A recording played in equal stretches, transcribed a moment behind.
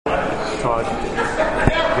Todd,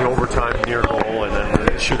 the overtime near goal and then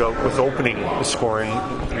the shootout was opening the scoring.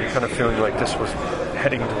 Were you kind of feeling like this was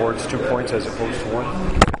heading towards 2 points as opposed to one?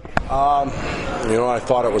 I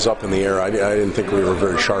thought it was up in the air. I didn't think we were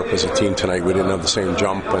very sharp as a team tonight. We didn't have the same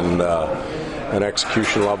jump and an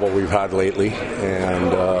execution level we've had lately.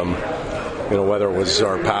 And whether it was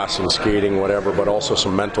our passing, skating, whatever, but also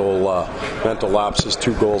some mental lapses,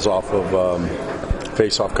 2 goals off of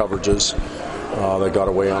face-off coverages that got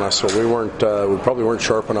away on us. So we probably weren't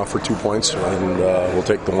sharp enough for 2 points, and we'll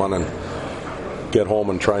take the one and get home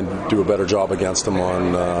and try and do a better job against them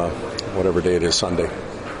on whatever day it is, Sunday.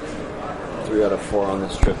 3 out of 4 on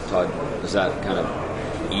this trip, Todd. Does that kind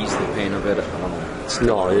of ease the pain of it?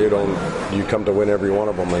 No, you don't. You come to win every one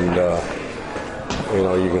of them, and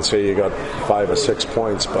you can say you got 5 or 6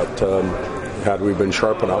 points, but had we been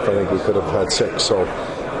sharp enough, I think we could have had 6. So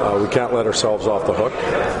we can't let ourselves off the hook.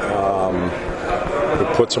 We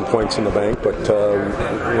put some points in the bank, but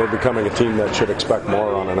we're becoming a team that should expect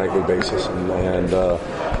more on a nightly basis and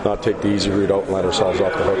not take the easy route out and let ourselves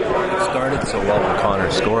off the hook. It started so well when Connor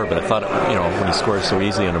scored, but I thought, when he scored so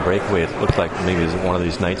easily on a breakaway, it looked like maybe it was one of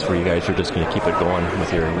these nights where you guys were just going to keep it going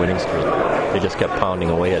with your winning streak. They just kept pounding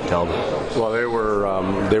away at Talbot. Well, they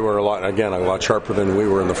were a lot sharper than we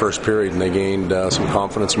were in the first period, and they gained some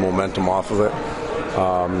confidence and momentum off of it.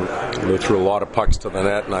 They threw a lot of pucks to the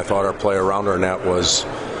net, and I thought our play around our net was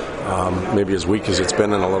maybe as weak as it's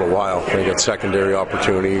been in a little while. They got secondary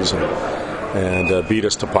opportunities and beat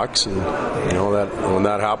us to pucks, and that when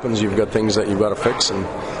that happens, you've got things that you've got to fix, and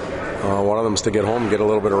one of them is to get home, get a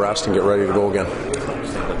little bit of rest, and get ready to go again.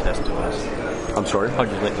 I'm sorry? How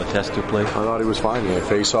did you think Letestu play? I thought he was fine. He had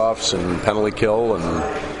face-offs and penalty kill and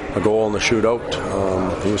a goal in the shootout.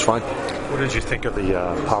 He was fine. What did you think of the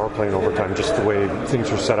power play in overtime, just the way things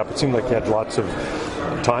were set up? It seemed like you had lots of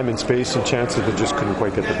time and space and chances that just couldn't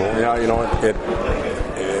quite get the goal. Yeah,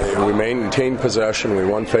 we maintained possession. We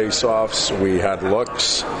won face-offs. We had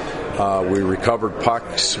looks. We recovered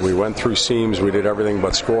pucks. We went through seams. We did everything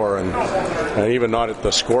but score. And even not at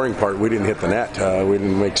the scoring part, we didn't hit the net. We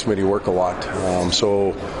didn't make Smitty work a lot.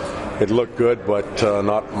 So it looked good, but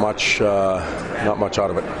not much out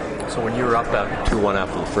of it. So when you were up at 2-1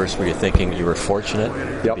 after the first, were you thinking you were fortunate?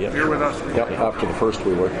 Yep. You're with us. Yep. After the first,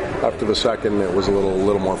 we were. After the second, it was a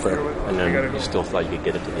little more fair. And then you still thought you could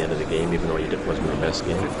get it to the end of the game, even though it wasn't your best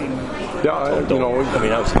game. Yeah,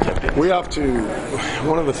 that was subjective. We have to.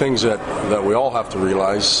 One of the things that we all have to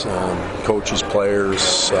realize, coaches,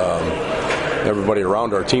 players, everybody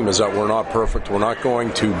around our team, is that we're not perfect. We're not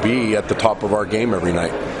going to be at the top of our game every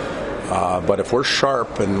night. But if we're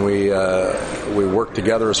sharp and we work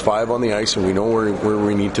together as 5 on the ice and we know where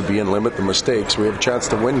we need to be and limit the mistakes, we have a chance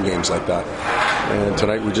to win games like that. And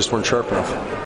tonight we just weren't sharp enough.